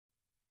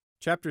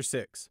Chapter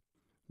 6.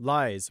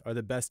 Lies are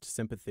the best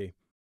sympathy.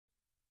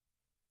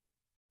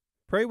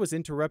 Prey was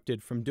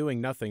interrupted from doing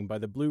nothing by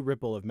the blue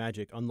ripple of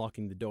magic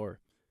unlocking the door.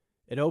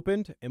 It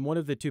opened, and one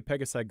of the two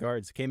Pegasi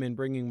guards came in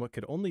bringing what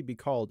could only be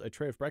called a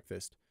tray of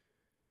breakfast.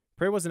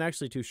 Prey wasn't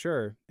actually too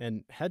sure,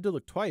 and had to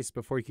look twice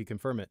before he could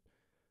confirm it.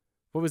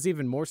 What was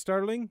even more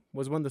startling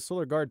was when the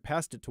solar guard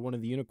passed it to one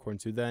of the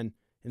unicorns who then,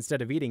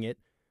 instead of eating it,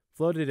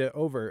 floated it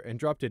over and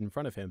dropped it in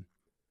front of him.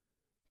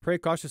 Prey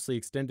cautiously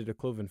extended a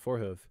cloven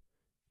forehoof.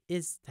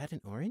 "Is that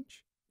an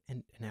orange?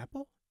 And an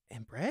apple?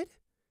 And bread?"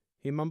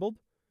 he mumbled.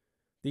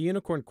 The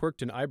unicorn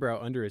quirked an eyebrow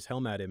under his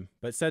helm at him,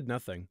 but said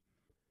nothing.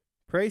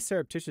 Prey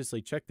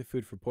surreptitiously checked the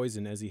food for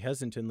poison as he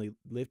hesitantly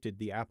lifted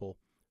the apple,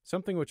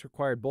 something which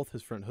required both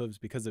his front hooves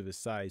because of his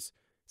size,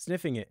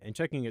 sniffing it and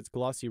checking its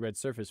glossy red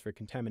surface for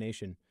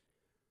contamination.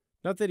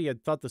 Not that he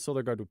had thought the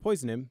solar guard would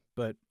poison him,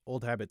 but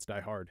old habits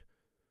die hard.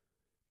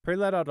 Prey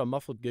let out a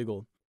muffled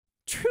giggle.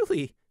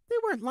 "Truly, they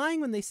weren't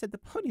lying when they said the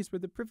ponies were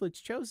the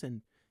privileged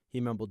chosen," he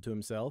mumbled to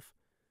himself.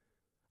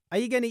 "Are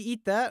you going to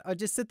eat that, or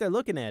just sit there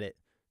looking at it?"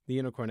 the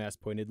unicorn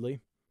asked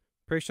pointedly.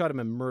 Prey shot him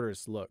a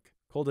murderous look,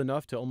 cold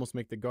enough to almost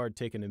make the guard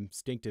take an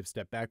instinctive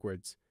step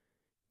backwards.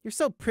 "You're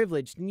so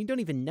privileged, and you don't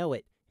even know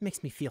it. It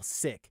makes me feel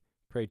sick,"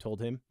 Prey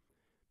told him.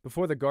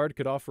 Before the guard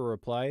could offer a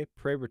reply,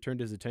 Prey returned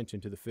his attention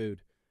to the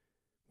food.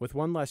 With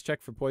one last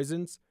check for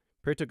poisons,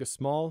 Prey took a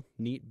small,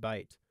 neat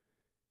bite.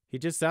 He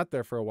just sat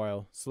there for a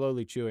while,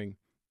 slowly chewing,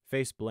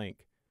 face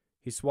blank.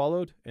 He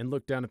swallowed and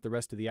looked down at the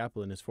rest of the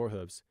apple in his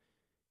forehooves.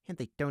 "And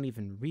they don't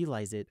even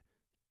realize it,"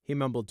 he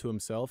mumbled to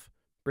himself.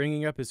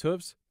 Bringing up his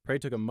hooves, Prey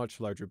took a much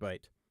larger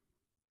bite.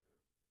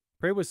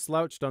 Prey was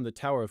slouched on the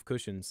tower of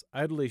cushions,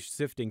 idly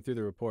sifting through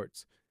the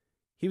reports.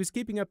 He was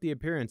keeping up the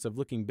appearance of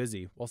looking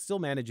busy, while still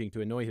managing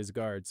to annoy his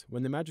guards,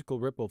 when the magical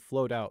ripple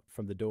flowed out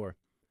from the door.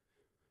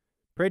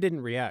 Prey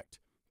didn't react,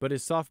 but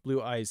his soft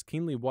blue eyes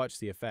keenly watched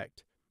the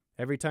effect.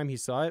 Every time he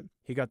saw it,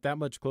 he got that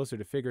much closer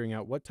to figuring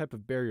out what type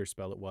of barrier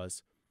spell it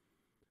was.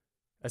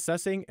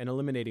 Assessing and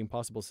eliminating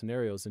possible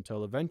scenarios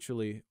until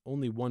eventually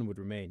only one would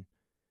remain.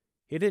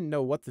 He didn't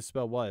know what the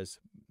spell was,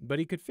 but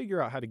he could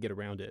figure out how to get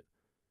around it.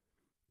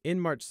 In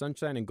marched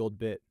Sunshine and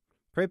Goldbit.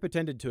 Prey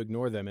pretended to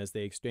ignore them as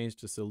they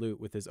exchanged a salute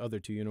with his other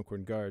two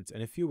unicorn guards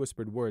and a few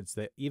whispered words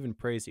that even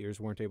Prey's ears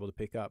weren't able to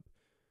pick up.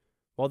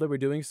 While they were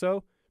doing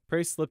so,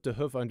 Prey slipped a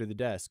hoof under the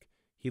desk.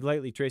 He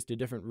lightly traced a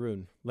different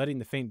rune, letting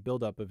the faint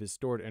buildup of his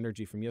stored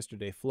energy from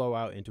yesterday flow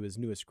out into his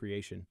newest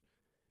creation.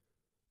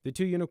 The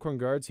two unicorn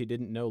guards he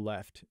didn't know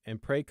left,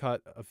 and Prey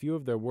caught a few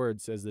of their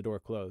words as the door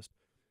closed.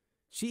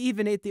 "She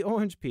even ate the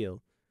orange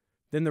peel."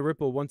 Then the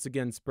ripple once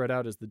again spread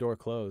out as the door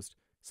closed.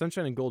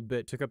 Sunshine and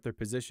Goldbit took up their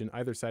position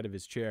either side of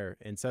his chair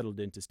and settled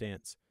into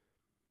stance.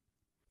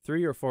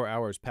 3 or 4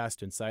 hours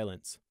passed in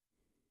silence.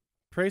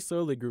 Prey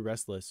slowly grew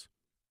restless.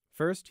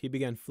 First, he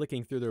began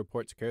flicking through the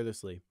reports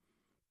carelessly.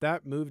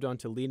 That moved on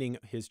to leaning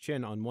his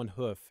chin on one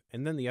hoof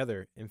and then the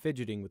other and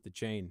fidgeting with the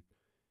chain,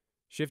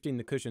 shifting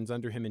the cushions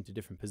under him into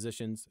different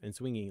positions and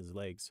swinging his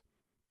legs.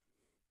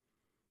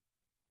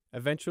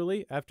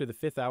 Eventually, after the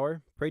 5th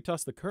hour, Prey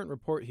tossed the current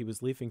report he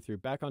was leafing through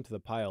back onto the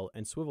pile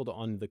and swiveled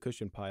on the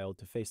cushion pile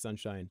to face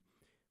Sunshine.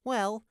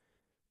 "Well,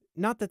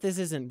 not that this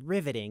isn't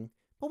riveting,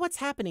 but what's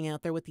happening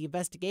out there with the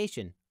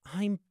investigation?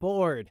 I'm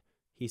bored,"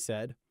 he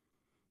said.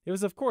 It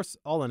was of course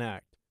all an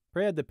act.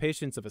 Prey had the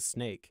patience of a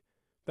snake.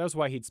 That was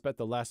why he'd spent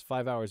the last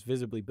 5 hours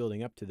visibly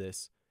building up to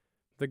this.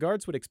 The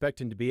guards would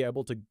expect him to be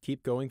able to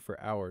keep going for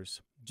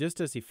hours,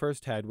 just as he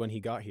first had when he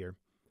got here.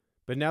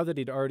 But now that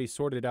he'd already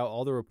sorted out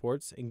all the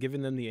reports and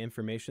given them the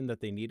information that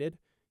they needed,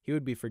 he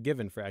would be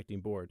forgiven for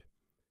acting bored.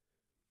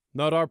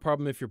 "Not our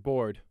problem if you're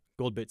bored,"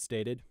 Goldbit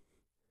stated.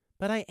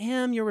 "But I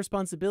am your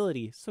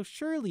responsibility, so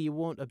surely you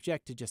won't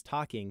object to just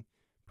talking,"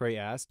 Prey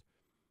asked.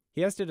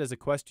 He asked it as a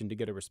question to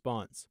get a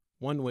response,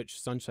 one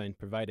which Sunshine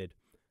provided.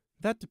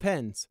 "That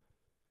depends."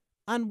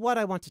 "On what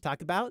I want to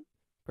talk about?"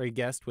 Prey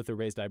guessed with a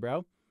raised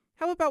eyebrow.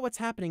 "How about what's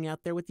happening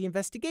out there with the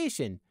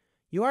investigation?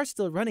 You are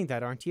still running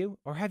that, aren't you?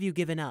 Or have you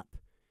given up?"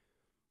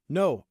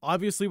 "No,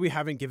 obviously we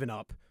haven't given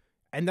up.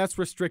 And that's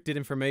restricted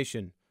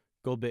information,"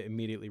 Goldbit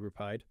immediately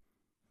replied.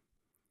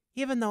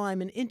 "Even though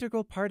I'm an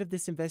integral part of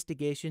this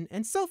investigation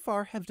and so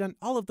far have done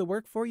all of the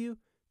work for you?"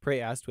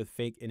 Prey asked with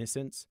fake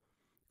innocence.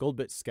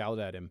 Goldbit scowled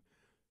at him.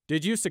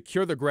 "Did you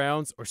secure the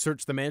grounds or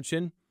search the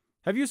mansion?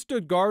 Have you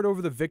stood guard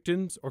over the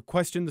victims or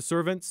questioned the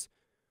servants?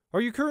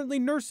 Are you currently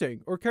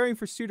nursing or caring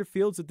for Cedar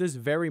Fields at this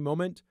very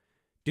moment?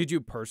 Did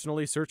you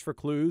personally search for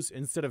clues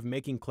instead of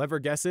making clever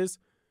guesses?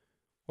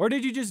 Or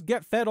did you just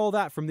get fed all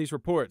that from these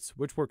reports,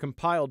 which were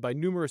compiled by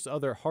numerous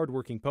other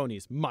hard-working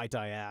ponies, might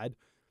I add?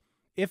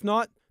 If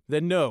not,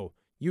 then no,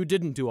 you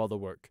didn't do all the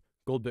work,"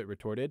 Goldbit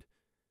retorted.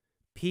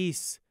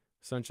 "Peace,"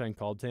 Sunshine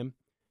called him.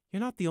 "You're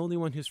not the only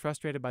one who's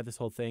frustrated by this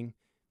whole thing.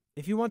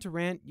 If you want to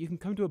rant, you can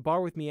come to a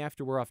bar with me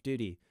after we're off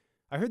duty.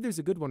 I heard there's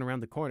a good one around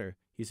the corner,"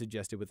 he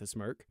suggested with a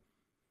smirk.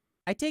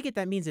 "I take it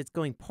that means it's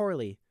going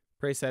poorly,"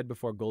 Prey said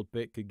before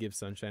Goldbit could give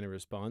Sunshine a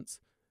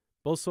response.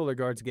 Both solar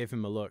guards gave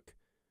him a look.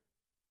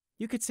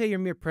 "You could say your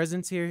mere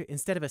presence here,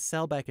 instead of a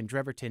cell back in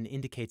Dreverton,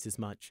 indicates as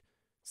much,"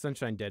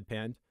 Sunshine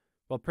deadpanned,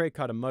 while Prey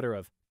caught a mutter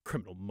of,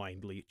 "Criminal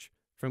mind leech,"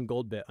 from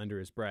Goldbit under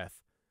his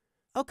breath.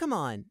 Oh, come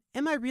on.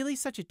 Am I really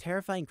such a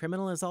terrifying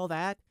criminal as all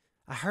that?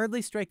 I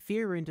hardly strike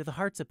fear into the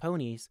hearts of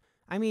ponies.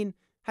 I mean,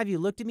 have you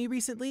looked at me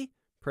recently?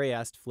 Prey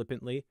asked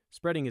flippantly,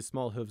 spreading his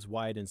small hooves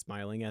wide and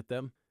smiling at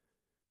them.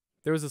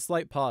 There was a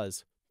slight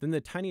pause, then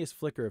the tiniest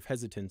flicker of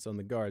hesitance on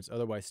the guard's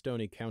otherwise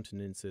stony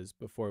countenances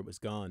before it was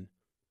gone.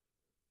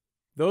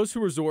 "Those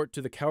who resort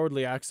to the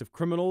cowardly acts of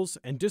criminals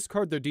and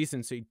discard their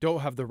decency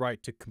don't have the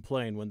right to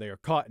complain when they are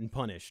caught and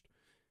punished.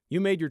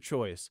 You made your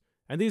choice,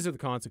 and these are the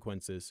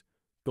consequences,"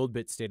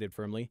 Goldbit stated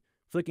firmly,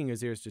 flicking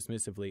his ears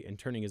dismissively and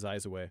turning his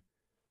eyes away.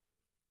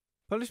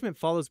 Punishment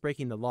follows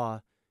breaking the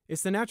law.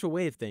 It's the natural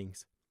way of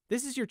things.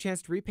 This is your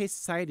chance to repay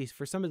society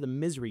for some of the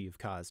misery you've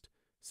caused,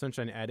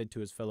 Sunshine added to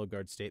his fellow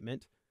guard's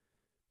statement.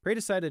 Prey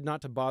decided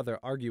not to bother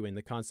arguing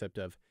the concept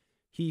of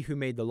he who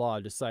made the law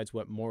decides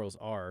what morals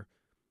are.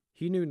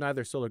 He knew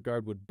neither Solar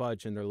Guard would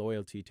budge in their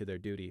loyalty to their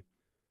duty.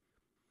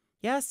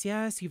 Yes,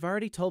 you've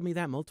already told me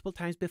that multiple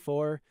times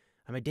before.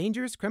 I'm a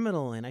dangerous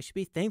criminal, and I should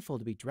be thankful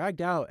to be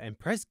dragged out and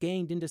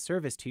press-ganged into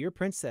service to your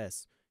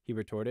princess, he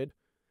retorted.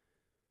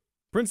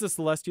 Princess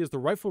Celestia is the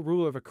rightful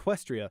ruler of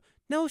Equestria.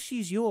 No,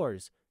 she's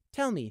yours.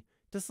 Tell me,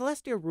 does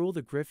Celestia rule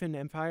the Griffin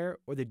Empire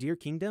or the Deer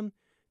Kingdom?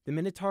 The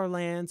Minotaur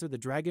Lands or the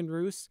Dragon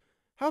Roost?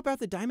 How about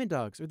the Diamond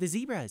Dogs or the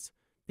Zebras?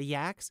 The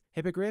Yaks,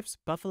 Hippogriffs,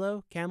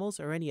 Buffalo, Camels,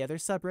 or any other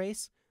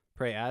subrace?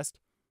 Prey asked.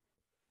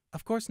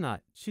 Of course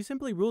not. She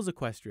simply rules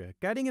Equestria,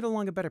 guiding it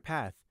along a better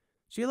path.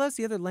 She allows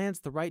the other lands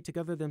the right to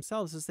govern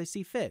themselves as they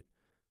see fit.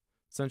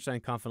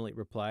 Sunshine confidently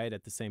replied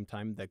at the same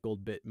time that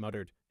Goldbit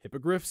muttered,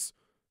 "Hippogriffs?"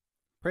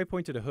 Prey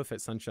pointed a hoof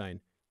at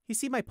Sunshine. You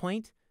see my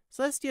point?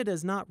 Celestia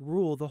does not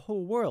rule the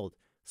whole world,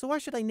 so why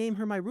should I name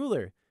her my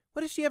ruler?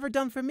 What has she ever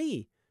done for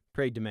me?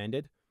 Prey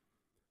demanded.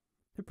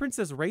 The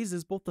princess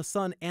raises both the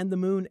sun and the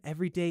moon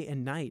every day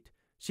and night.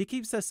 She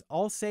keeps us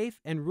all safe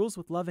and rules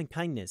with love and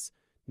kindness.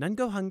 None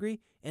go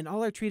hungry, and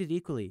all are treated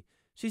equally.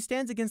 She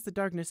stands against the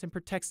darkness and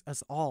protects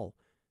us all.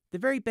 The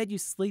very bed you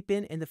sleep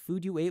in and the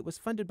food you ate was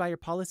funded by her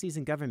policies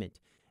and government.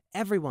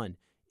 Everyone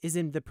is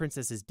in the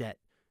princess's debt,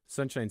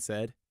 Sunshine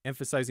said,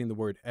 emphasizing the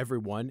word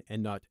everyone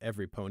and not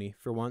every pony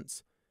for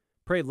once.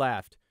 Prey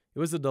laughed. It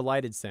was a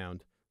delighted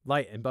sound,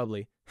 light and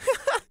bubbly.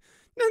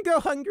 None go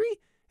hungry,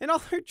 and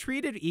all are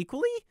treated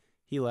equally?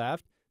 He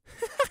laughed.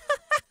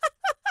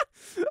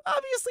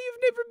 Obviously,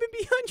 you've never been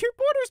beyond your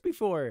borders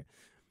before.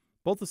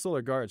 Both the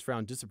Solar Guards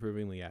frowned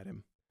disapprovingly at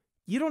him.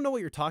 You don't know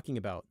what you're talking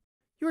about.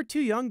 You are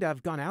too young to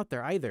have gone out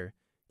there either.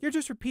 You're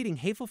just repeating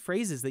hateful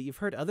phrases that you've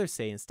heard others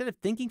say instead of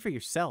thinking for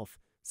yourself,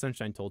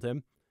 Sunshine told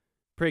him.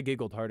 Prey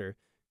giggled harder.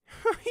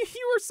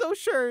 You are so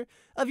sure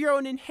of your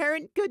own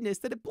inherent goodness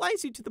that it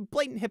blinds you to the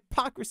blatant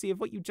hypocrisy of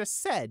what you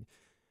just said.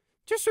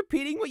 Just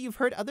repeating what you've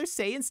heard others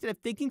say instead of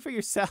thinking for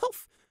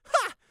yourself?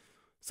 Ha!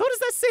 So what does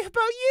that say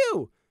about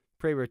you?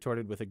 Prey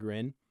retorted with a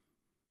grin.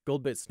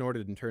 Goldbit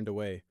snorted and turned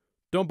away.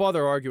 Don't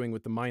bother arguing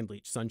with the mind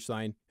leech,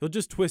 Sunshine. He'll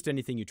just twist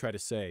anything you try to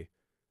say.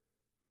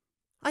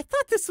 I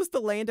thought this was the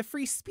land of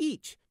free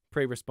speech,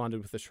 Prey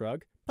responded with a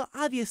shrug. But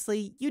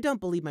obviously, you don't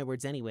believe my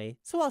words anyway,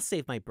 so I'll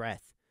save my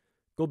breath.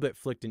 Goldbit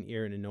flicked an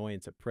ear in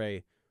annoyance at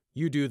Prey.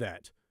 You do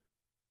that.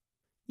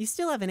 You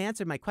still haven't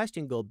answered my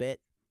question, Goldbit.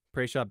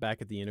 Prey shot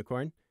back at the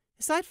unicorn.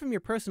 Aside from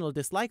your personal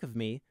dislike of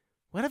me,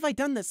 what have I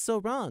done that's so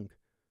wrong?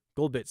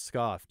 Goldbit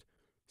scoffed.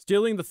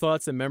 Stealing the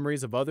thoughts and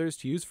memories of others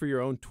to use for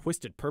your own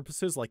twisted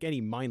purposes like any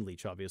mind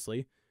leech,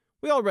 obviously.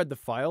 We all read the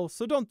file,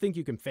 so don't think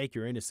you can fake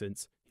your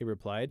innocence, he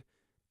replied.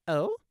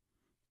 Oh?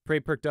 Prey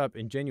perked up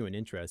in genuine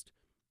interest.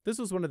 This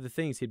was one of the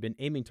things he'd been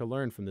aiming to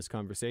learn from this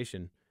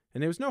conversation,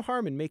 and there was no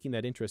harm in making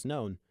that interest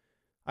known.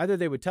 Either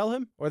they would tell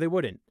him, or they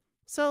wouldn't.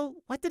 So,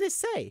 what did it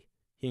say?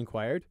 He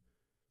inquired.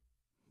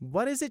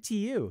 What is it to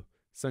you?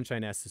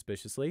 Sunshine asked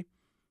suspiciously.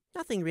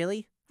 Nothing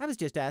really. I was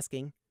just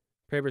asking.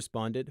 Prey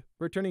responded,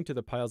 returning to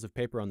the piles of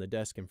paper on the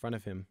desk in front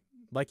of him,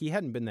 like he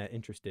hadn't been that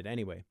interested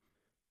anyway.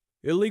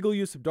 Illegal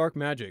use of dark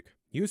magic,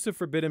 use of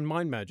forbidden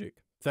mind magic,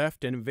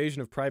 theft and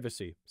invasion of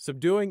privacy,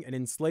 subduing and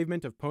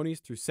enslavement of ponies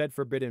through said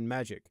forbidden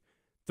magic,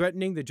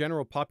 threatening the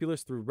general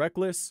populace through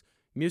reckless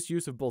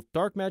misuse of both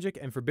dark magic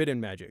and forbidden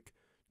magic,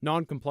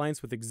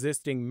 non-compliance with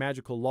existing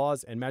magical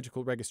laws and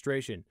magical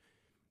registration,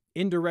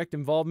 indirect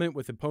involvement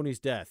with the pony's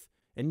death,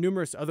 and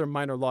numerous other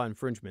minor law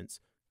infringements,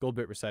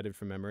 Goldbit recited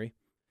from memory.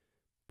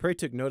 Prey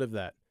took note of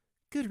that.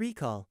 Good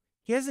recall.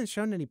 He hasn't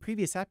shown any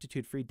previous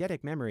aptitude for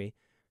eidetic memory,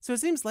 so it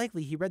seems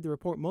likely he read the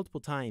report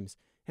multiple times,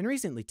 and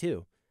recently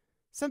too.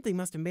 Something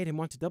must have made him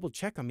want to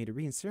double-check on me to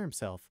reinsert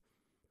himself.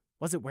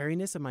 Was it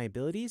wariness of my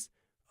abilities,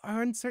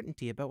 or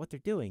uncertainty about what they're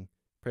doing?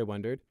 Prey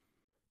wondered.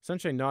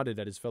 Sunshine nodded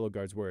at his fellow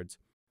guard's words.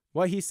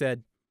 What he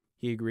said,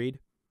 he agreed.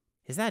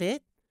 Is that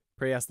it?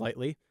 Prey asked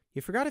lightly.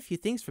 You forgot a few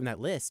things from that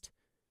list.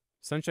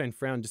 Sunshine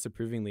frowned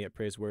disapprovingly at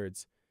Prey's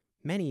words.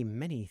 Many,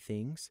 many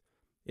things.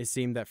 It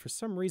seemed that for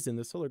some reason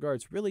the Solar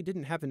Guards really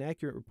didn't have an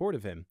accurate report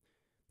of him.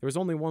 There was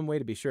only one way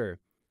to be sure.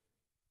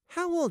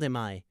 How old am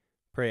I?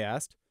 Prey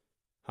asked.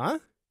 Huh?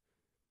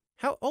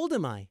 How old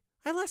am I?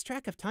 I lost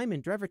track of time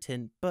in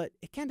Dreverton, but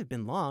it can't have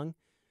been long.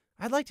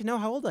 I'd like to know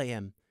how old I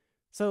am.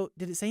 So,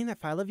 did it say in that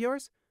file of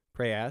yours?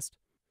 Prey asked.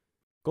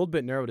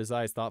 Goldbit narrowed his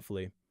eyes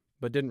thoughtfully,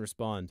 but didn't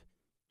respond.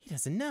 He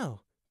doesn't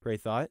know, Prey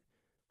thought.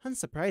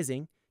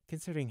 Unsurprising,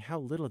 considering how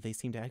little they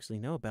seem to actually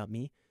know about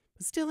me,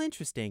 but still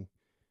interesting.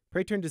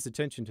 Prey turned his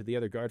attention to the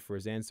other guard for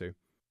his answer.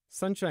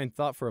 Sunshine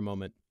thought for a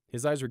moment.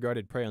 His eyes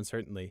regarded Prey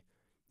uncertainly.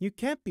 You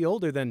can't be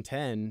older than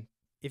 10.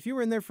 If you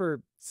were in there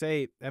for,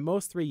 say, at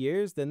most 3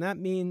 years, then that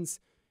means...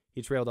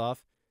 He trailed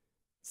off.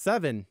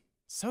 7.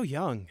 So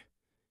young,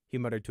 he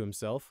muttered to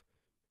himself.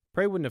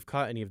 Prey wouldn't have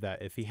caught any of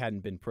that if he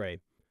hadn't been Prey.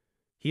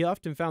 He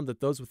often found that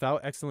those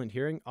without excellent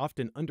hearing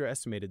often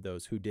underestimated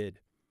those who did.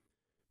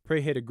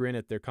 Prey hid a grin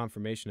at their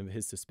confirmation of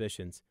his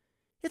suspicions.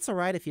 It's all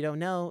right if you don't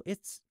know.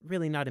 It's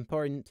really not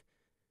important.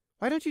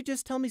 Why don't you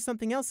just tell me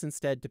something else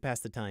instead to pass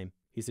the time?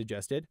 He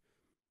suggested.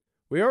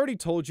 We already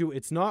told you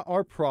it's not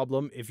our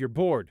problem if you're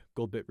bored,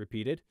 Goldbit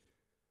repeated.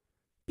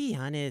 Be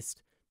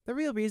honest. The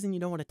real reason you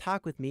don't want to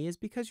talk with me is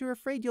because you're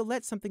afraid you'll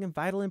let something of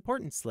vital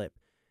importance slip.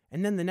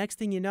 And then the next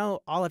thing you know,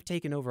 I'll have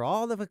taken over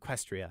all of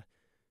Equestria.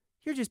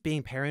 You're just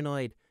being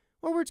paranoid.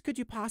 What words could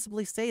you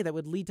possibly say that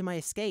would lead to my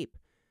escape?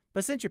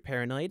 But since you're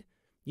paranoid,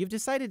 you've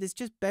decided it's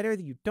just better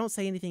that you don't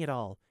say anything at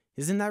all.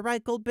 Isn't that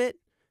right, Goldbit?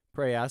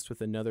 Prey asked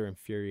with another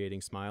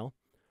infuriating smile.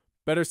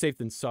 Better safe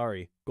than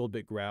sorry,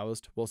 Goldbit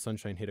groused, while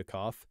Sunshine hid a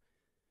cough.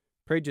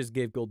 Prey just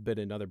gave Goldbit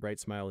another bright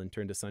smile and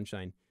turned to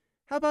Sunshine.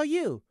 How about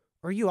you?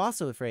 Or are you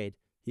also afraid?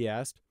 He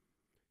asked.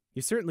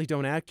 You certainly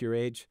don't act your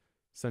age,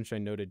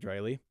 Sunshine noted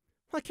dryly.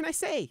 What can I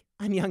say?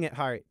 I'm young at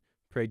heart,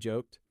 Prey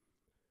joked.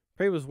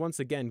 Prey was once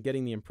again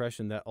getting the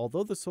impression that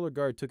although the Solar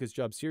Guard took his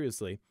job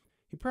seriously,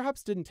 he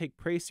perhaps didn't take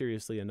Prey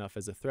seriously enough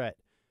as a threat.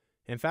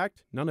 In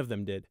fact, none of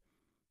them did.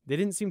 They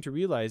didn't seem to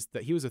realize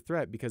that he was a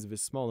threat because of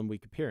his small and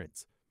weak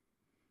appearance.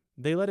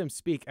 They let him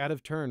speak out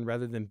of turn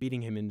rather than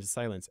beating him into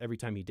silence every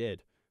time he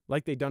did,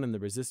 like they'd done in the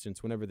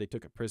Resistance whenever they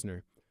took a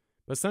prisoner,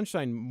 but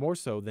Sunshine more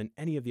so than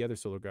any of the other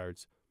Solar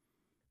Guards.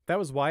 That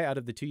was why, out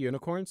of the 2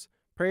 unicorns,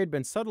 Prey had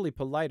been subtly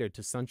politer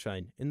to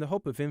Sunshine in the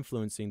hope of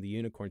influencing the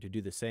unicorn to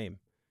do the same.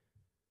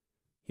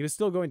 He was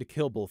still going to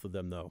kill both of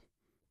them, though.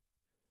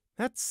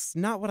 That's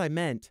not what I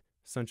meant,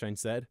 Sunshine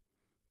said.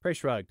 Prey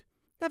shrugged.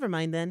 Never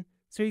mind then.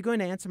 So are you going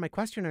to answer my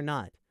question or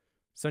not?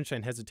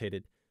 Sunshine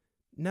hesitated.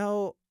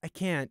 No, I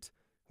can't.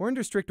 We're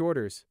under strict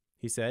orders,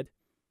 he said.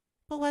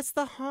 But what's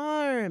the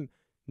harm?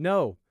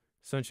 No,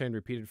 Sunshine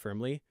repeated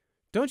firmly.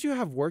 Don't you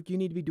have work you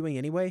need to be doing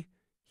anyway?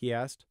 He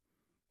asked.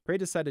 Prey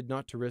decided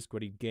not to risk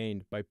what he'd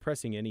gained by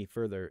pressing any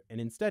further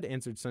and instead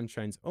answered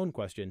Sunshine's own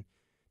question.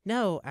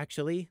 No,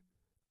 actually.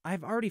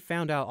 I've already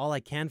found out all I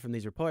can from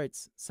these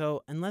reports,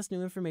 so unless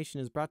new information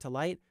is brought to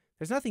light,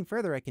 there's nothing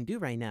further I can do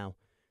right now.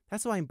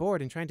 That's why I'm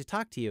bored and trying to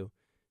talk to you,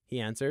 he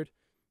answered.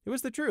 It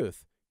was the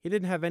truth. He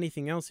didn't have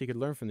anything else he could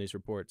learn from these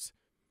reports.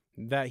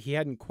 That he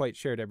hadn't quite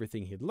shared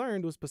everything he'd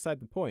learned was beside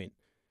the point.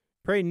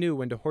 Prey knew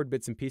when to hoard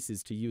bits and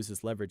pieces to use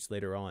as leverage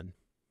later on.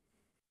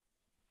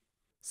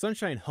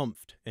 Sunshine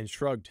humphed and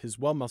shrugged his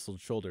well-muscled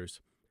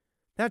shoulders.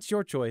 That's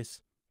your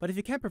choice, but if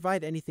you can't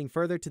provide anything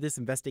further to this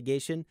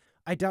investigation,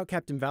 I doubt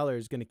Captain Valor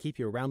is going to keep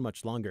you around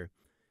much longer.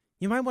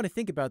 You might want to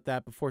think about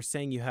that before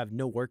saying you have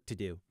no work to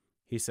do,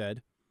 he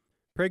said.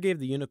 Prey gave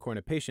the unicorn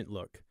a patient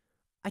look.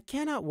 I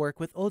cannot work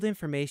with old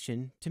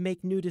information to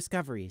make new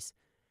discoveries.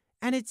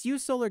 And it's you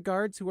Solar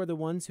Guards who are the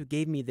ones who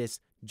gave me this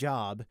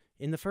job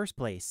in the first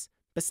place.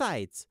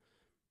 Besides,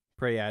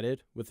 Prey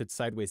added, with a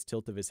sideways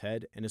tilt of his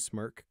head and a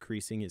smirk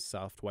creasing his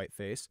soft white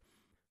face,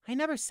 I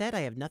never said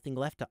I have nothing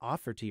left to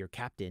offer to your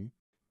captain.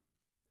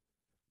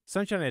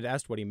 Sunshine had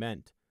asked what he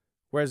meant,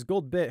 whereas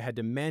Goldbit had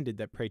demanded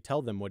that Prey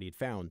tell them what he'd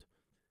found.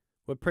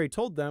 What Prey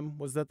told them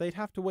was that they'd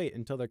have to wait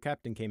until their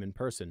captain came in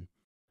person.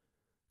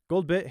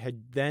 Goldbit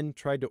had then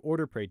tried to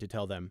order Prey to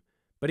tell them,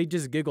 but he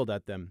just giggled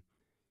at them,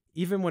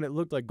 even when it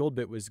looked like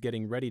Goldbit was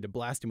getting ready to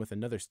blast him with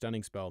another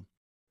stunning spell.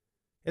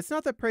 It's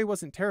not that Prey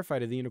wasn't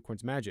terrified of the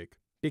unicorn's magic,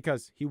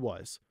 because he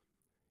was.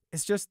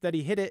 It's just that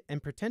he hid it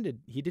and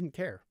pretended he didn't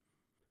care.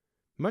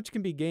 Much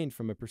can be gained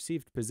from a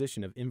perceived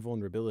position of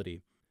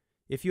invulnerability.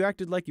 If you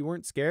acted like you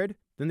weren't scared,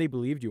 then they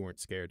believed you weren't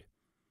scared.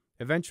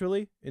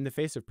 Eventually, in the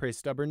face of Prey's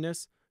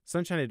stubbornness,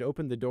 Sunshine had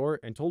opened the door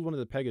and told one of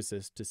the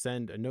Pegasus to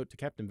send a note to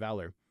Captain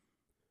Valor.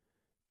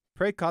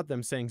 Prey caught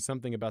them saying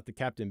something about the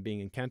captain being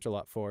in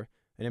Canterlot for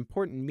an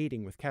important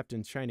meeting with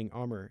Captain Shining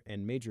Armor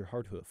and Major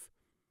Hardhoof,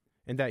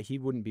 and that he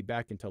wouldn't be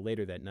back until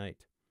later that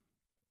night.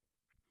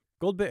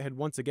 Goldbit had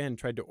once again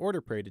tried to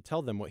order Prey to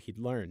tell them what he'd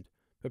learned,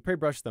 but Prey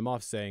brushed them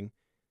off, saying,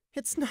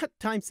 It's not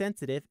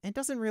time-sensitive and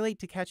doesn't relate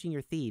to catching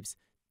your thieves.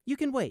 You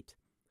can wait.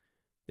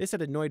 This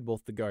had annoyed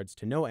both the guards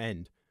to no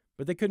end,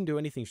 but they couldn't do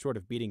anything short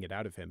of beating it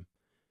out of him.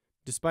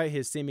 Despite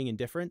his seeming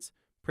indifference,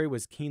 Prey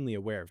was keenly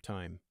aware of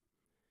time.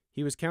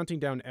 He was counting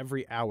down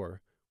every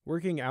hour,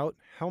 working out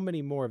how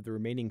many more of the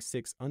remaining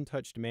 6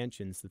 untouched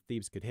mansions the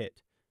thieves could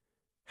hit.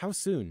 How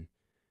soon?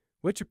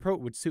 Which approach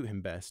would suit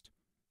him best?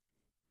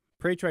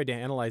 Prey tried to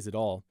analyze it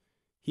all.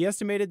 He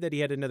estimated that he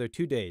had another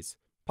 2 days,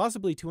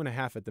 possibly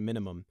 2.5 at the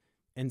minimum,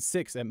 and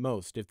 6 at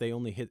most if they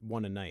only hit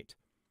 1 a night.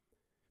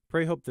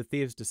 Prey hoped the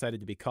thieves decided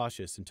to be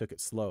cautious and took it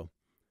slow.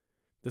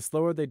 The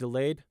slower they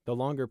delayed, the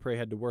longer Prey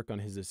had to work on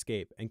his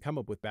escape and come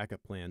up with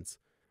backup plans.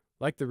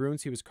 Like the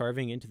runes he was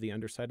carving into the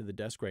underside of the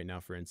desk right now,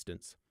 for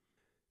instance.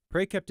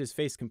 Prey kept his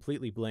face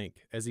completely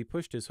blank as he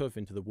pushed his hoof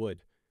into the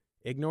wood,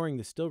 ignoring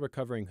the still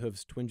recovering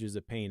hoof's twinges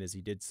of pain as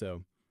he did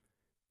so.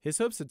 His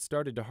hooves had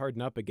started to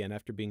harden up again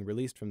after being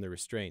released from the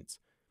restraints,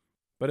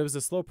 but it was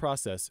a slow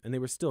process and they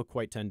were still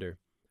quite tender.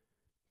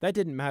 That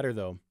didn't matter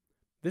though.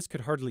 This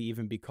could hardly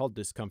even be called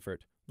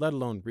discomfort, let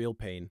alone real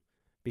pain.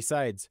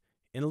 Besides,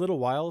 in a little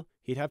while,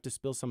 he'd have to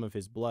spill some of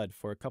his blood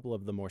for a couple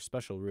of the more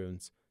special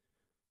runes.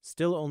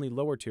 Still only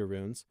lower tier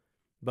runes,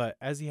 but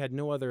as he had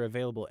no other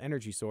available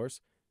energy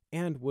source,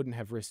 and wouldn't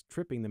have risked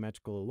tripping the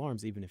magical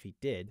alarms even if he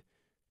did,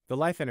 the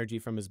life energy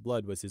from his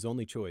blood was his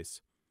only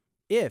choice.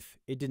 If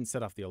it didn't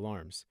set off the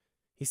alarms.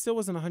 He still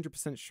wasn't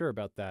 100% sure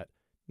about that,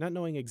 not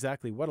knowing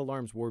exactly what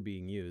alarms were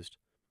being used.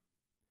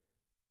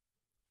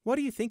 "What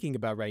are you thinking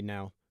about right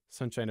now?"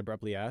 Sunshine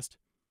abruptly asked.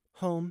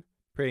 "Home,"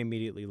 Prey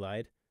immediately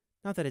lied.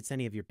 "Not that it's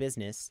any of your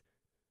business."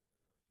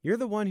 "You're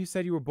the one who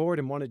said you were bored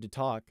and wanted to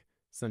talk,"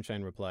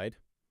 Sunshine replied.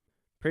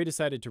 Prey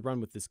decided to run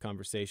with this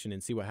conversation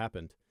and see what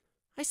happened.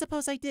 "I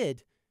suppose I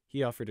did,"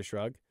 he offered a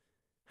shrug.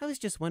 "I was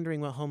just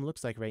wondering what home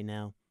looks like right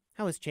now,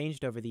 how it's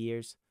changed over the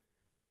years.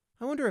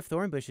 I wonder if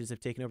thorn bushes have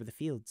taken over the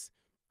fields.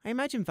 I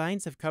imagine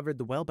vines have covered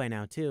the well by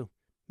now, too.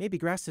 Maybe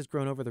grass has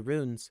grown over the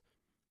runes.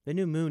 The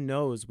new moon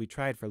knows we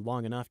tried for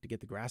long enough to get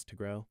the grass to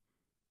grow."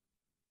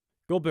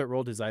 Goldbit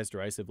rolled his eyes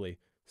derisively.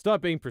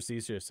 "Stop being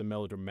facetious and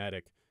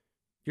melodramatic.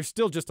 You're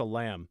still just a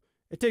lamb.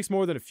 It takes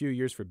more than a few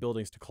years for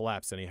buildings to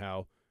collapse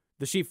anyhow.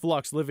 The sheep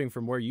flocks living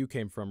from where you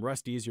came from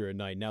rest easier at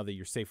night now that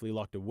you're safely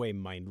locked away,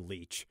 mind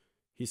leech,"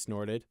 he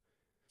snorted.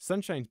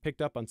 Sunshine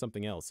picked up on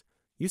something else.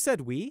 "You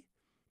said we?"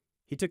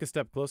 He took a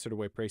step closer to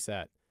where Prey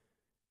sat.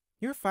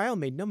 "Your file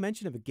made no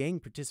mention of a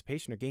gang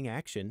participation or gang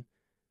action.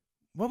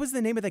 What was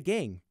the name of the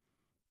gang?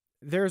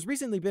 There has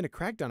recently been a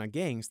crackdown on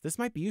gangs. This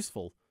might be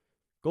useful."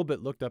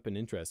 Goldbit looked up in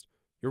interest.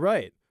 "You're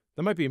right.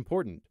 That might be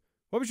important.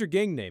 What was your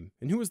gang name,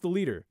 and who was the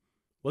leader?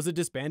 Was it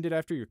disbanded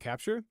after your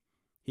capture?"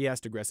 he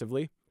asked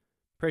aggressively.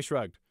 Prey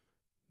shrugged.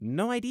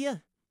 "No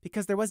idea,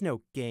 because there was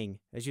no gang,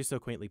 as you so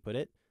quaintly put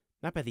it.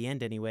 Not by the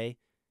end, anyway.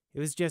 It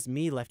was just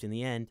me left in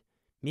the end.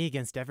 Me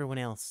against everyone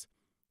else."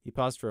 He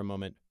paused for a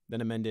moment,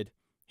 then amended.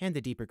 "And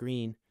the deeper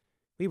green.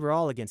 We were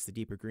all against the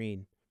deeper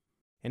green.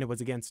 And it was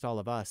against all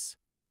of us."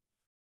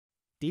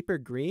 "Deeper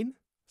green?"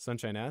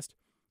 Sunshine asked.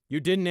 "You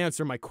didn't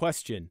answer my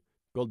question,"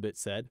 Goldbit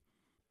said.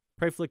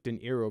 Prey flicked an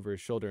ear over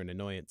his shoulder in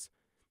annoyance.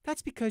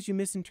 "That's because you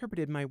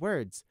misinterpreted my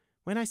words.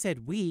 When I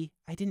said we,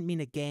 I didn't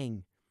mean a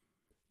gang."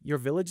 "Your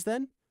village,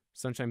 then?"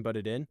 Sunshine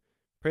butted in.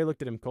 Prey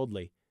looked at him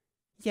coldly.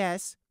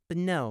 "Yes, but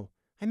no.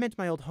 I meant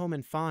my old home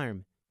and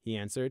farm," he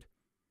answered.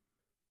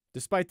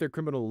 "Despite their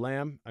criminal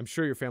lamb, I'm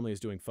sure your family is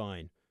doing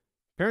fine.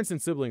 Parents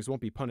and siblings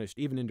won't be punished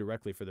even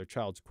indirectly for their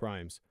child's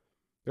crimes.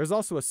 There's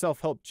also a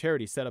self-help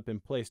charity set up in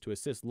place to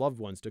assist loved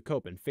ones to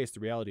cope and face the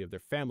reality of their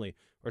family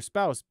or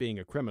spouse being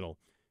a criminal.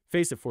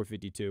 Face it,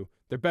 452,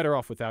 they're better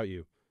off without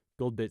you,"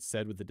 Goldbit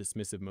said with a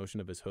dismissive motion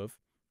of his hoof.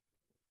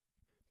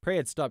 Prey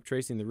had stopped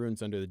tracing the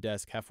runes under the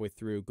desk halfway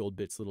through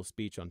Goldbit's little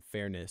speech on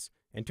fairness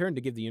and turned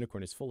to give the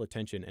unicorn his full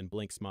attention and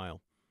blank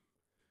smile.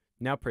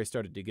 Now Prey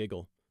started to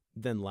giggle,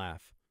 then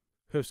laugh,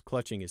 hoofs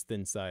clutching his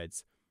thin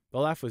sides. The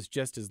laugh was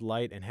just as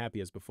light and happy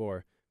as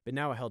before, but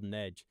now it held an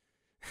edge.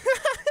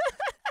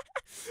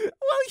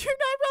 "Well, you're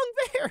not wrong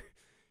there,"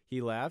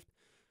 he laughed.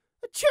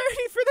 "A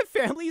charity for the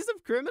families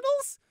of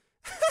criminals?"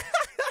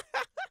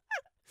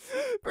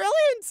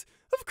 "Brilliant!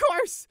 Of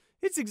course!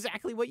 It's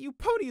exactly what you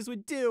ponies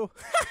would do."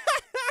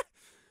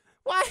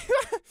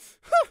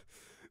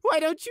 Why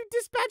don't you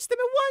dispatch them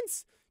at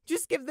once?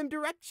 Just give them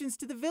directions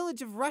to the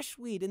village of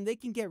Rushweed and they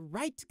can get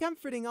right to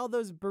comforting all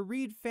those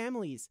bereaved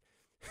families."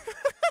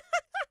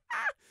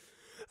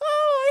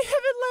 "Oh, I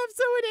haven't laughed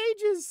so in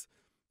ages,"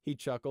 he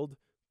chuckled,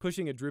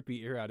 pushing a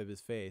droopy ear out of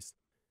his face.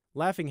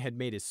 Laughing had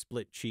made his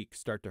split cheek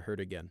start to hurt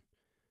again.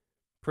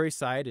 Prey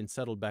sighed and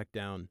settled back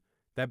down,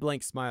 that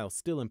blank smile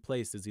still in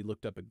place as he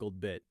looked up at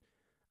Goldbit.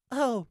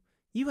 "Oh,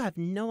 you have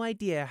no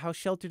idea how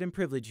sheltered and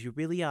privileged you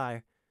really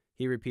are,"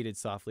 he repeated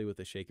softly with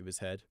a shake of his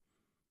head.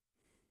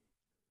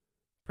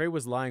 Prey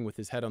was lying with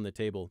his head on the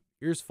table,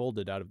 ears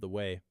folded out of the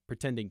way,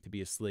 pretending to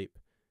be asleep.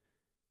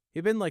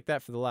 He'd been like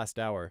that for the last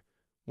hour,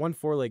 one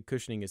foreleg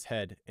cushioning his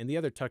head and the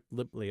other tucked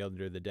limply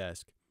under the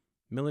desk.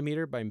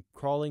 Millimeter by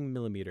crawling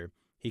millimeter,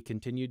 he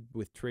continued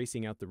with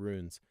tracing out the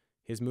runes,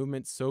 his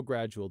movements so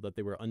gradual that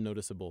they were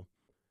unnoticeable.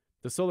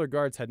 The Solar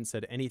Guards hadn't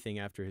said anything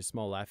after his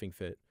small laughing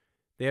fit.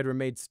 They had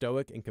remained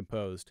stoic and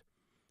composed.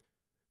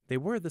 They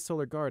were the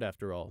Solar Guard,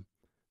 after all,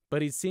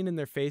 but he'd seen in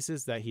their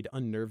faces that he'd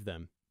unnerved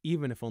them,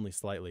 even if only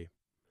slightly.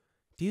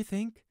 "Do you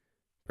think?"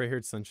 Prey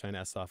heard Sunshine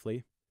ask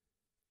softly.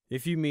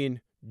 "If you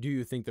mean, do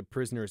you think the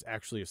prisoner is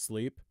actually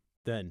asleep?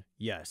 Then,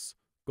 yes,"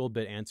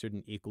 Goldbit answered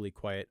in equally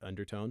quiet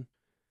undertone.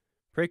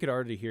 Prey could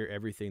already hear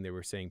everything they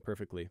were saying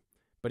perfectly,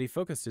 but he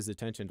focused his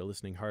attention to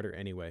listening harder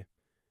anyway.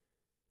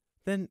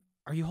 "Then,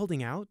 are you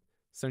holding out?"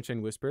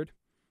 Sunshine whispered.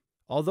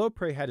 Although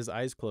Prey had his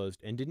eyes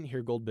closed and didn't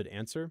hear Goldbit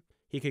answer,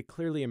 He could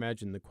clearly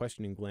imagine the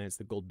questioning glance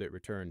the Goldbit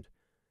returned.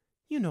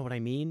 You know what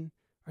I mean.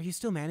 Are you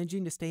still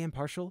managing to stay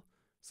impartial?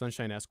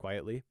 Sunshine asked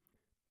quietly.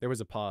 There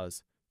was a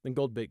pause. Then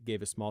Goldbit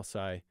gave a small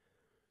sigh.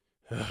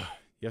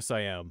 Yes,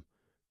 I am.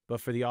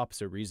 But for the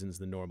opposite reasons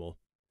than normal.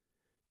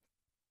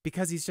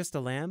 Because he's just a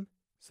lamb?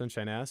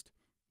 Sunshine asked.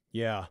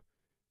 Yeah.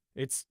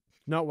 It's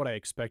not what I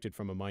expected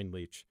from a mind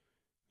leech.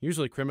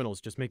 Usually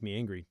criminals just make me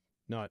angry.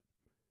 Not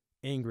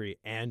angry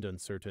and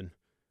uncertain,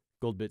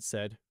 Goldbit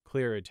said,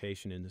 clear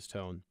irritation in his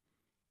tone.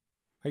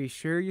 Are you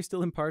sure you're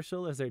still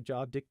impartial as our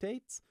job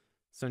dictates?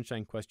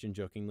 Sunshine questioned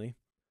jokingly.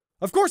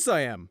 Of course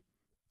I am!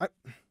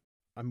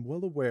 I'm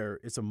well aware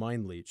it's a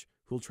mind leech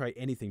who'll try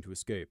anything to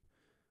escape.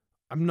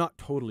 I'm not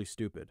totally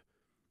stupid.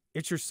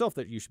 It's yourself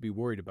that you should be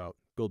worried about,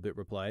 Goldbit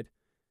replied.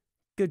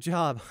 Good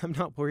job. I'm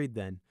not worried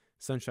then,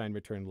 Sunshine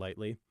returned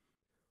lightly.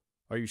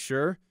 Are you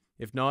sure?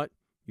 If not,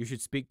 you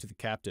should speak to the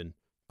captain,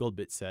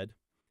 Goldbit said.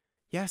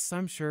 Yes,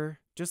 I'm sure.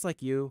 Just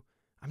like you.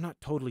 I'm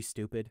not totally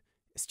stupid.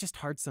 It's just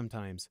hard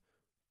sometimes.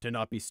 To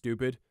not be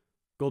stupid?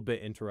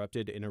 Goldbit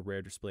interrupted in a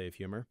rare display of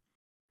humor.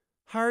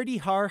 Hardy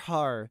har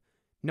har.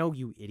 No,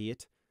 you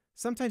idiot.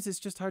 Sometimes it's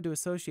just hard to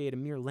associate a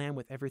mere lamb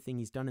with everything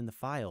he's done in the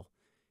file.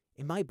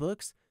 In my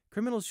books,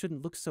 criminals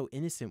shouldn't look so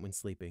innocent when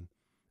sleeping.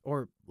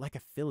 Or like a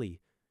filly.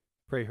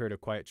 Prey heard a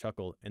quiet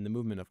chuckle and the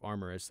movement of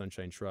armor as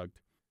Sunshine shrugged.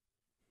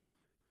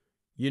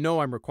 You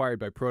know I'm required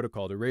by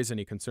protocol to raise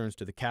any concerns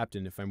to the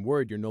captain if I'm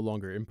worried you're no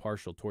longer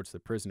impartial towards the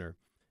prisoner,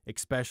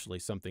 especially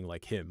something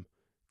like him,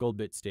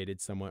 Goldbit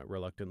stated somewhat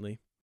reluctantly.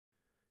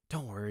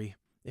 Don't worry.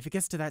 If it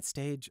gets to that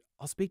stage,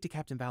 I'll speak to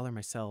Captain Valor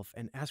myself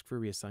and ask for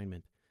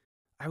reassignment.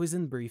 I was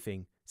in the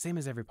briefing, same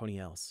as everybody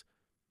else.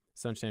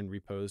 Sunshine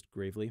reposed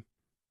gravely.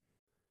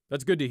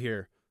 That's good to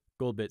hear,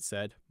 Goldbit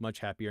said, much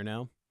happier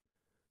now.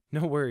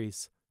 No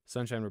worries,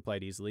 Sunshine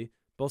replied easily.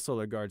 Both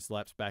solar guards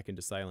lapsed back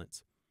into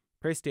silence.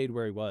 Prey stayed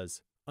where he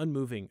was,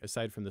 unmoving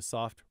aside from the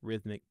soft,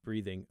 rhythmic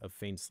breathing of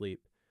feigned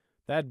sleep.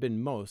 That had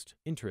been most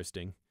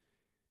interesting.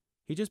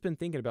 He'd just been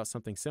thinking about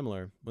something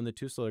similar when the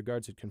two solar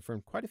guards had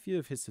confirmed quite a few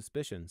of his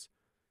suspicions.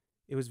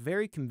 It was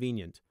very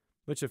convenient,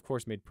 which of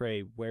course made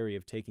Prey wary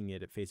of taking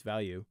it at face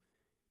value.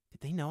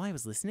 Did they know I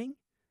was listening?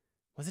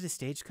 Was it a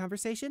staged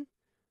conversation?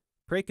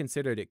 Prey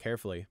considered it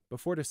carefully,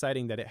 before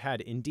deciding that it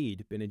had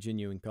indeed been a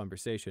genuine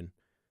conversation.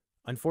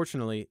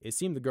 Unfortunately, it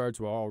seemed the guards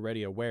were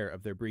already aware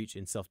of their breach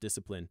in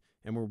self-discipline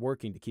and were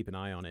working to keep an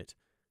eye on it.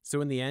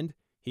 So in the end,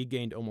 he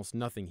gained almost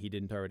nothing he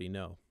didn't already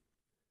know.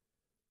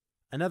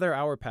 Another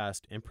hour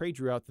passed, and Prey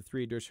drew out the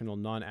 3 additional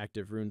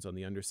non-active runes on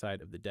the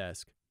underside of the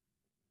desk.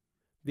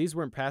 These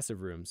weren't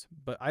passive runes,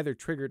 but either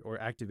triggered or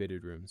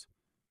activated runes.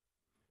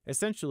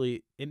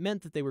 Essentially, it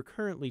meant that they were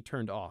currently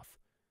turned off.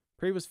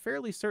 Prey was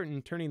fairly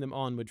certain turning them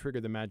on would trigger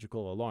the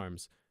magical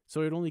alarms,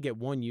 so he'd only get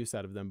one use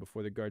out of them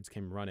before the guards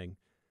came running.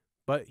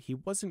 But he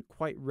wasn't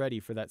quite ready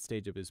for that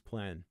stage of his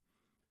plan.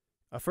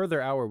 A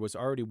further hour was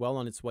already well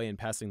on its way in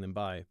passing them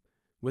by.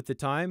 With the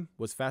time,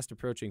 was fast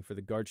approaching for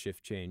the guard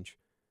shift change.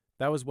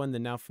 That was when the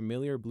now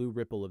familiar blue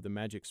ripple of the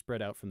magic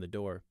spread out from the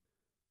door.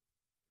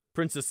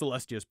 Princess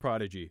Celestia's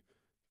prodigy,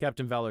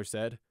 Captain Valor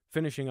said,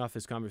 finishing off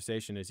his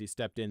conversation as he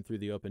stepped in through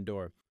the open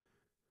door.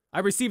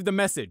 I received the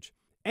message.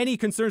 Any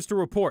concerns to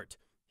report?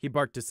 He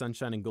barked to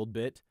Sunshine and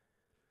Goldbit.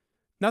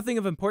 Nothing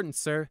of importance,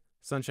 sir,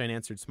 Sunshine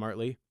answered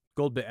smartly,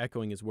 Goldbit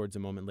echoing his words a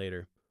moment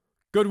later.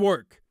 Good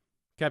work!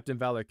 Captain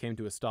Valor came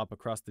to a stop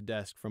across the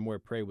desk from where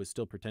Prey was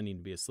still pretending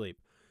to be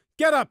asleep.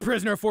 Get up,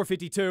 prisoner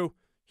 452!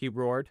 He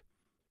roared.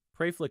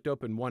 Prey flicked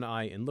open one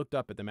eye and looked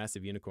up at the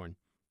massive unicorn.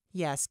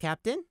 Yes,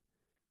 Captain?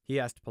 He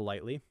asked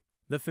politely.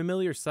 The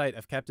familiar sight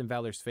of Captain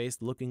Valor's face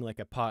looking like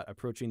a pot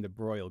approaching the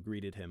broil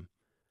greeted him.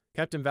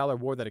 Captain Valor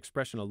wore that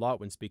expression a lot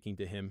when speaking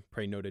to him,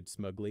 Prey noted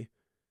smugly.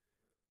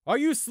 Are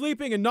you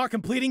sleeping and not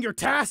completing your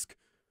task?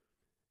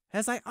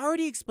 As I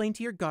already explained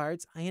to your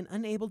guards, I am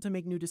unable to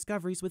make new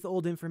discoveries with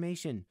old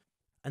information.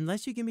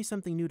 Unless you give me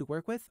something new to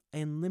work with, I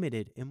am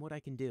limited in what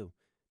I can do,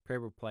 Prey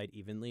replied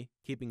evenly,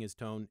 keeping his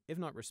tone, if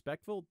not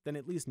respectful, then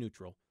at least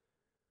neutral.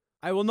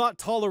 I will not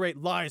tolerate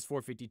lies,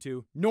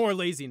 452, nor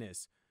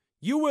laziness.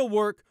 You will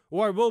work,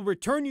 or I will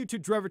return you to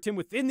Dreverton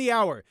within the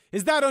hour.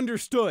 Is that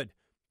understood?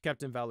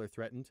 Captain Valor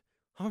threatened.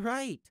 All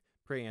right,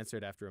 Prey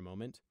answered after a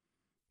moment.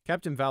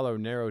 Captain Valor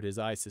narrowed his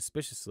eyes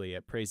suspiciously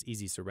at Prey's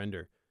easy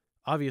surrender,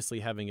 obviously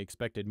having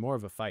expected more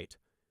of a fight.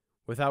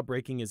 Without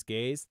breaking his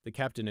gaze, the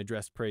captain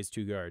addressed Prey's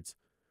 2 guards.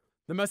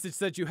 The message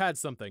said you had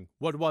something.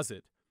 What was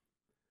it?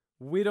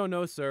 We don't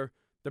know, sir.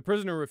 The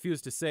prisoner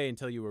refused to say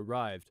until you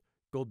arrived,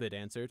 Goldbit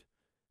answered.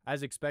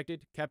 As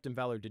expected, Captain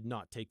Valor did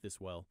not take this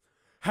well.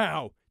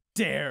 How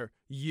dare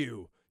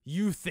you?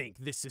 You think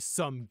this is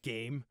some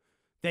game?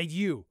 That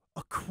you,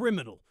 a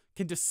criminal,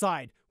 can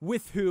decide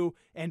with who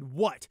and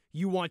what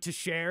you want to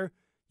share?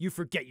 You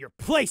forget your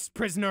place,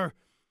 prisoner!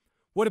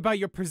 What about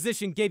your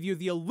position gave you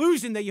the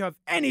illusion that you have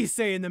any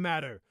say in the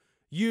matter?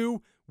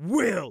 You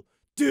will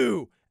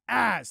do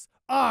as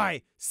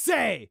I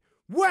say,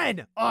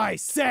 when I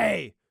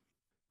say!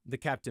 The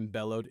captain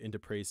bellowed into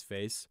Prey's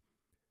face.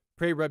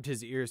 Prey rubbed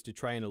his ears to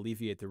try and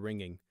alleviate the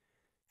ringing.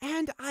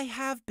 And I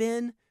have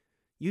been.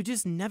 You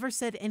just never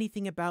said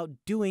anything about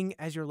doing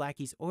as your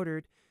lackeys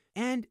ordered,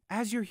 and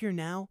as you're here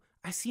now,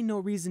 I see no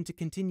reason to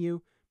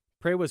continue."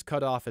 Prey was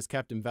cut off as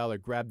Captain Valor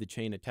grabbed the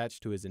chain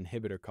attached to his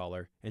inhibitor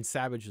collar and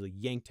savagely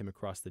yanked him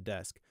across the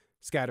desk,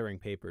 scattering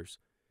papers.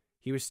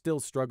 He was still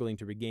struggling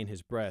to regain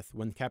his breath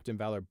when Captain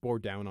Valor bore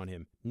down on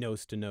him,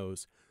 nose to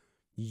nose.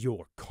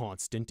 "Your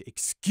constant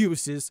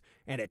excuses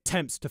and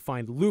attempts to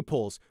find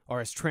loopholes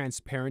are as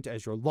transparent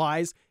as your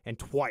lies and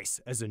twice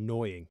as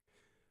annoying.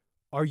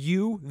 Are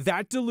you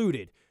that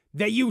deluded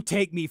that you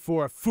take me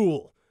for a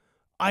fool?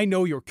 I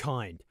know your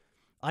kind.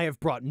 I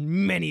have brought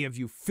many of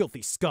you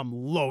filthy scum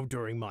low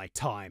during my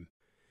time.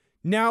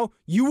 Now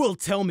you will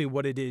tell me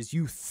what it is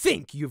you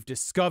think you've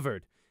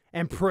discovered,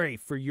 and pray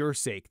for your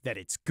sake that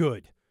it's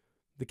good."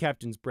 The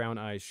captain's brown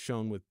eyes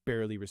shone with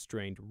barely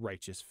restrained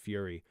righteous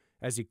fury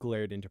as he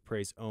glared into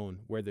Prey's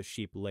own where the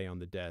sheep lay on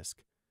the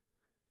desk.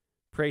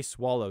 Prey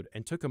swallowed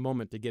and took a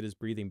moment to get his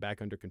breathing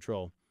back under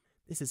control.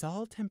 "This is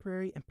all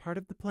temporary and part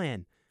of the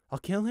plan. I'll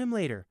kill him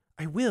later.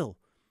 I will,"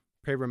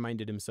 Prey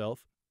reminded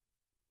himself.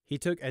 He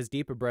took as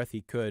deep a breath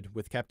he could,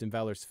 with Captain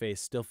Valor's face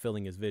still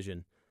filling his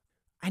vision.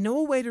 "I know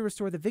a way to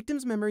restore the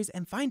victims' memories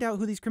and find out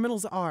who these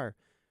criminals are,"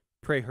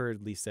 Prey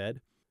hurriedly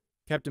said.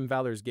 Captain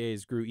Valor's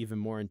gaze grew even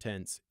more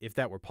intense, if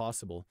that were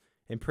possible,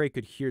 and Prey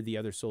could hear the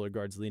other Solar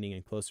Guards leaning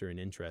in closer in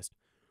interest.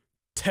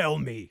 "Tell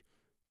me!"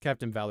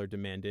 Captain Valor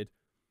demanded.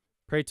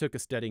 Prey took a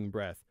steadying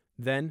breath,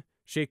 then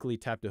shakily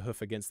tapped a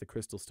hoof against the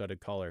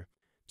crystal-studded collar.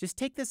 "Just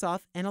take this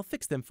off and I'll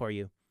fix them for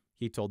you,"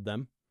 he told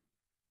them.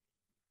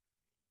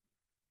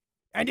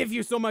 "And if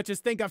you so much as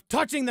think of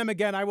touching them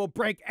again, I will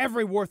break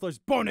every worthless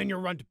bone in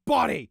your ruined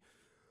body!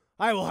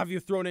 I will have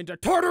you thrown into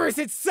Tartarus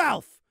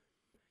itself!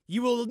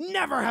 You will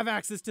never have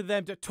access to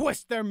them to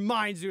twist their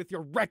minds with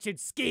your wretched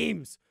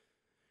schemes!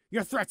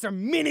 Your threats are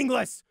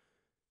meaningless!"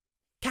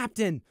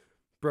 "Captain,"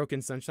 broke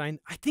in Sunshine,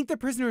 "I think the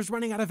prisoner is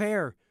running out of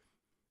air."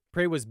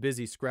 Prey was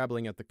busy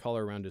scrabbling at the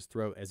collar around his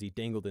throat as he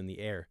dangled in the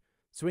air,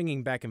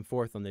 swinging back and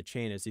forth on the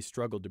chain as he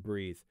struggled to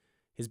breathe.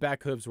 His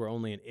back hooves were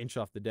only an inch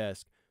off the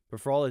desk,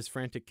 but for all his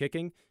frantic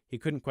kicking, he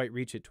couldn't quite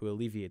reach it to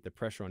alleviate the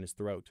pressure on his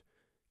throat.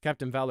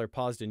 Captain Valor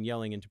paused in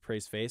yelling into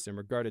Prey's face and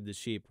regarded the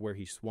sheep where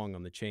he swung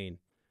on the chain.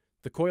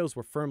 The coils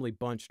were firmly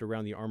bunched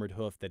around the armored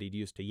hoof that he'd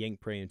used to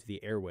yank Prey into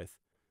the air with.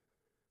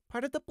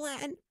 Part of the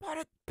plan.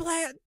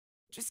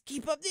 Just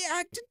keep up the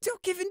act and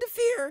don't give in to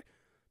fear,"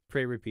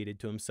 Prey repeated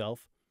to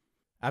himself.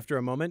 After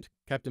a moment,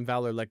 Captain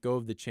Valor let go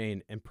of the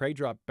chain, and Prey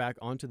dropped back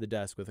onto the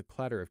desk with a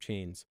clatter of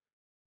chains.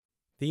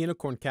 The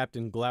unicorn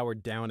captain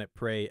glowered down at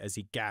Prey as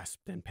he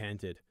gasped and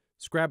panted,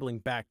 scrabbling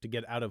back to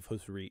get out of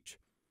Hoof's reach.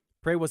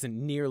 Prey wasn't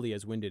nearly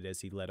as winded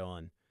as he led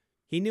on.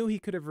 He knew he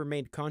could have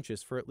remained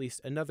conscious for at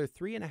least another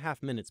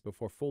 3.5 minutes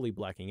before fully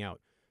blacking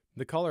out.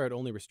 The collar had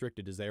only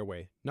restricted his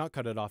airway, not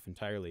cut it off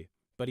entirely,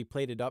 but he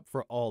played it up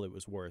for all it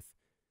was worth.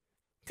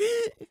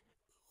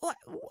 What?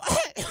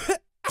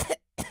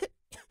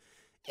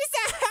 Is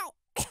that how?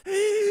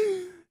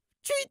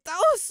 Treat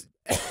those?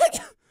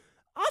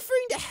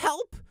 Offering to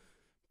help?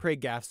 Prey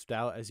gasped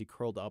out as he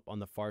curled up on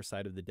the far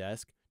side of the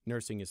desk,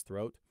 nursing his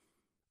throat.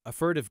 A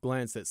furtive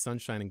glance at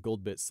Sunshine and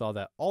Goldbit saw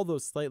that, although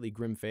slightly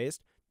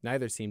grim-faced,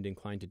 neither seemed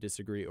inclined to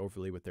disagree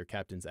overly with their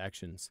captain's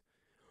actions.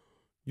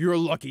 "You're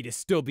lucky to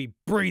still be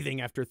breathing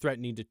after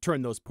threatening to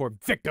turn those poor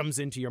victims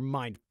into your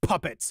mind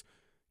puppets,"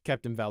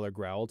 Captain Valor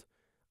growled.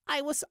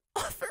 "I was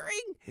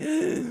offering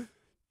to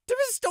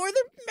restore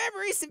their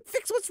memories and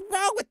fix what's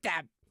wrong with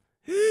them.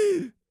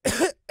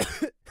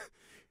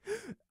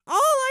 All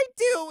I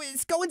do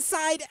is go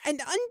inside and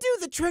undo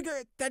the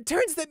trigger that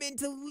turns them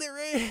into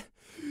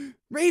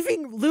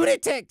raving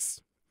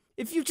lunatics.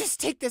 If you just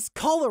take this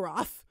collar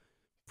off,"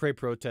 Prey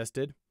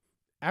protested.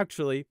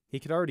 Actually, he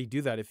could already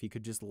do that if he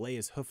could just lay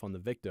his hoof on the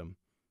victim.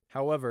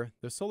 However,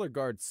 the Solar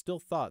Guard still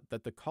thought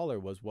that the collar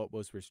was what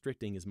was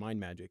restricting his mind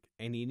magic,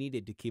 and he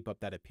needed to keep up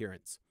that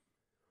appearance.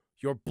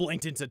 "Your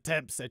blatant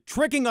attempts at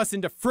tricking us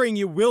into freeing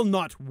you will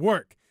not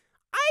work."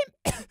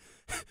 "I'm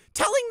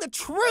telling the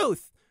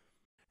truth."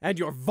 "And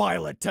your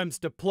vile attempts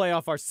to play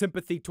off our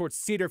sympathy towards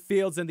Cedar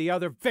Fields and the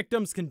other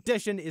victims'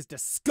 condition is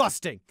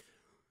disgusting.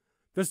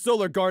 The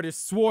Solar Guard is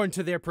sworn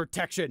to their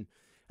protection.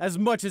 As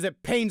much as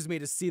it pains me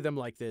to see them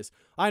like this,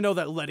 I know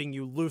that letting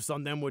you loose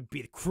on them would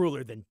be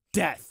crueler than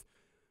death.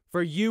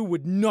 For you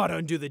would not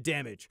undo the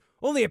damage,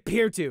 only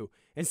appear to,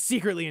 and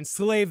secretly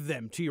enslave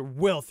them to your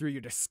will through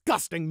your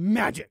disgusting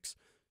magics,"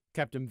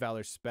 Captain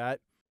Valor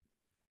spat.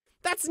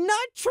 "That's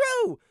not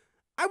true.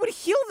 I would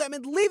heal them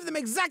and leave them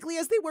exactly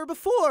as they were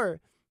before,"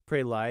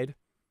 Prey lied.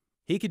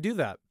 He could do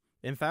that.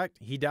 In fact,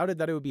 he doubted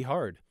that it would be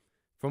hard.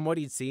 From what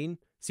he'd seen,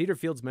 Cedar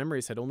Fields'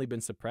 memories had only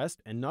been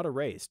suppressed and not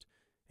erased.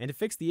 And to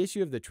fix the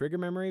issue of the trigger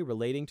memory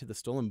relating to the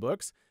stolen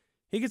books,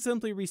 he could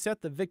simply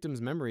reset the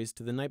victim's memories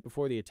to the night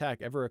before the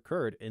attack ever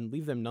occurred and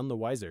leave them none the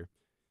wiser.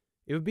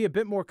 It would be a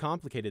bit more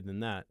complicated than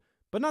that,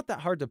 but not that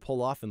hard to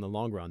pull off in the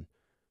long run.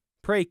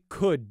 Prey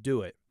could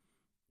do it.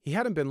 He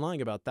hadn't been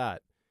lying about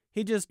that.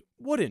 He just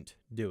wouldn't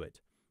do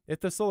it.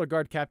 If the Solar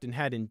Guard captain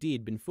had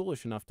indeed been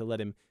foolish enough to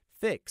let him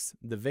fix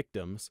the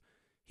victims,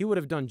 he would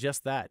have done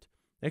just that,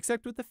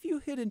 except with a few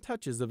hidden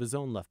touches of his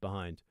own left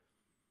behind.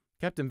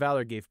 Captain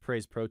Valor gave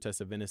Prey's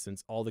protest of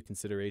innocence all the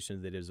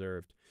consideration they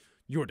deserved.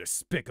 "You're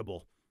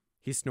despicable,"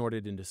 he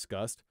snorted in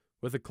disgust.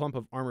 With a clump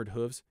of armored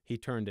hooves, he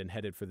turned and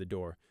headed for the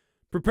door.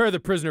 "Prepare the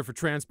prisoner for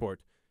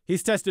transport.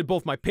 He's tested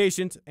both my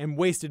patience and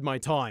wasted my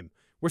time.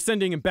 We're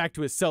sending him back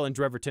to his cell in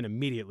Dreverton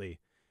immediately."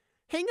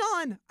 "Hang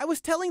on! I was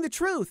telling the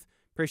truth!"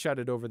 Prey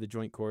shouted over the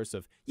joint chorus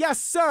of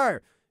 "Yes,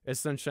 sir!" as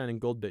Sunshine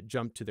and Goldbit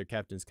jumped to their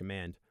captain's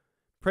command.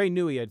 Prey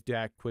knew he had to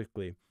act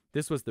quickly.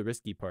 This was the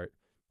risky part.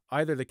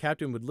 Either the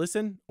captain would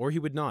listen, or he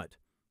would not.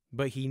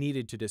 But he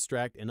needed to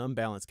distract and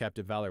unbalance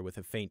Captain Valor with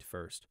a feint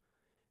first.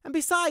 "And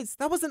besides,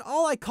 that wasn't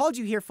all I called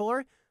you here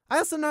for. I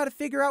also know how to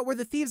figure out where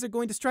the thieves are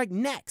going to strike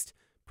next,"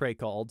 Prey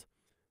called.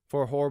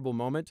 For a horrible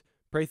moment,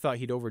 Prey thought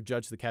he'd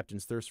overjudged the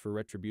captain's thirst for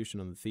retribution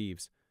on the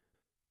thieves.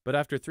 But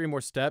after 3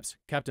 more steps,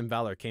 Captain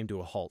Valor came to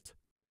a halt.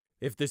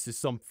 "If this is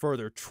some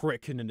further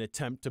trick in an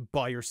attempt to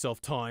buy yourself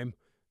time,"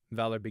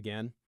 Valor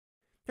began.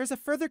 "There's a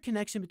further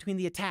connection between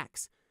the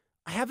attacks.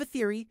 I have a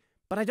theory,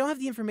 but I don't have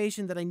the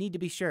information that I need to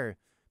be sure.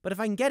 But if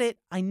I can get it,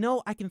 I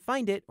know I can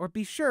find it or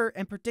be sure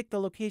and predict the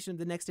location of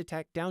the next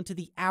attack down to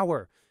the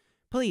hour.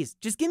 Please,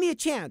 just give me a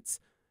chance."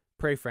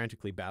 Prey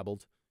frantically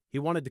babbled. He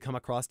wanted to come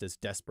across as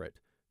desperate.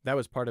 That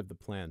was part of the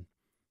plan.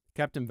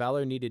 Captain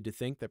Valor needed to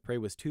think that Prey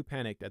was too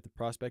panicked at the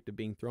prospect of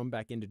being thrown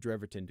back into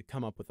Dreverton to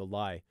come up with a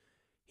lie.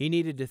 He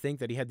needed to think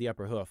that he had the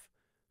upper hoof,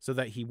 so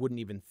that he wouldn't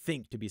even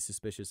think to be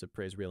suspicious of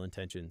Prey's real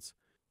intentions.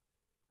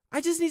 "I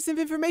just need some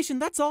information,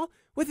 that's all.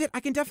 With it, I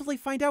can definitely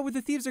find out where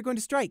the thieves are going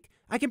to strike.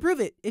 I can prove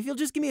it, if you'll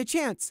just give me a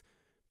chance,"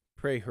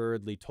 Prey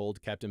hurriedly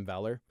told Captain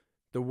Valor,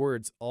 the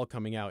words all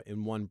coming out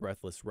in one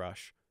breathless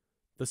rush.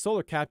 The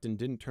Solar Captain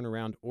didn't turn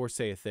around or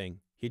say a thing.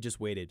 He just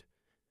waited.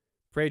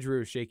 Prey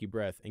drew a shaky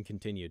breath and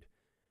continued.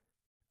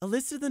 "A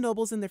list of the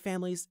nobles and their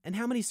families, and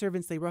how many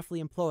servants they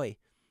roughly employ.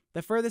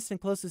 The furthest and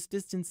closest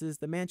distances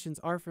the mansions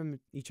are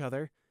from each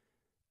other.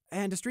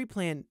 And a street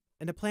plan,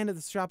 and a plan of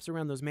the shops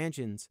around those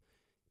mansions.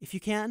 If you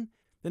can,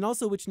 then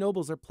also which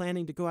nobles are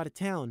planning to go out of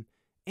town.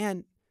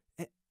 And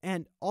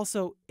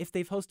also if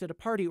they've hosted a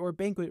party or a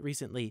banquet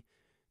recently.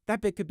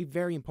 That bit could be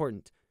very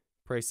important,"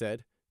 Prey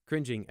said,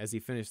 cringing as he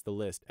finished the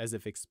list as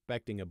if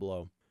expecting a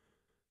blow.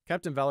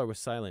 Captain Valor was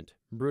silent,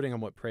 brooding on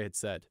what Prey had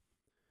said.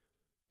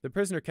 The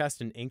prisoner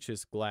cast an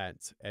anxious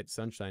glance at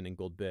Sunshine and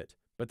Goldbit,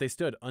 but they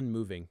stood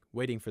unmoving,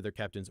 waiting for their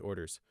captain's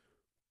orders.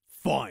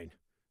 "Fine,"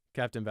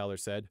 Captain Valor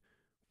said.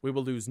 "We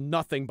will lose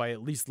nothing by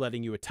at least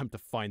letting you attempt to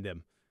find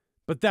them.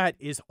 But that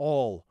is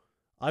all.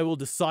 I will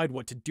decide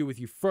what to do with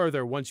you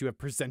further once you have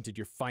presented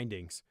your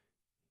findings."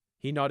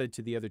 He nodded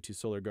to the other 2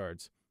 Solar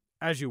Guards.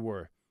 "As you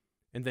were,"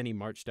 and then he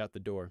marched out the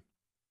door.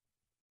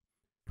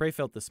 Prey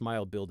felt the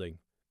smile building,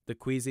 the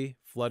queasy,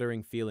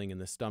 fluttering feeling in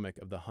the stomach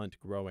of the hunt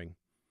growing.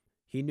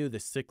 He knew the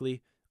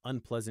sickly,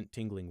 unpleasant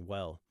tingling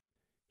well.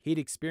 He'd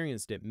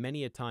experienced it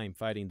many a time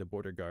fighting the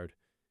border guard.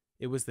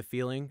 It was the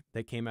feeling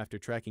that came after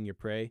tracking your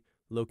prey,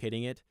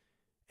 locating it,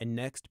 and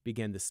next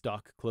began the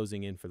stalk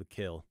closing in for the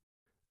kill.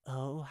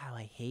 "Oh, how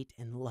I hate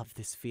and love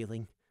this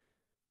feeling,"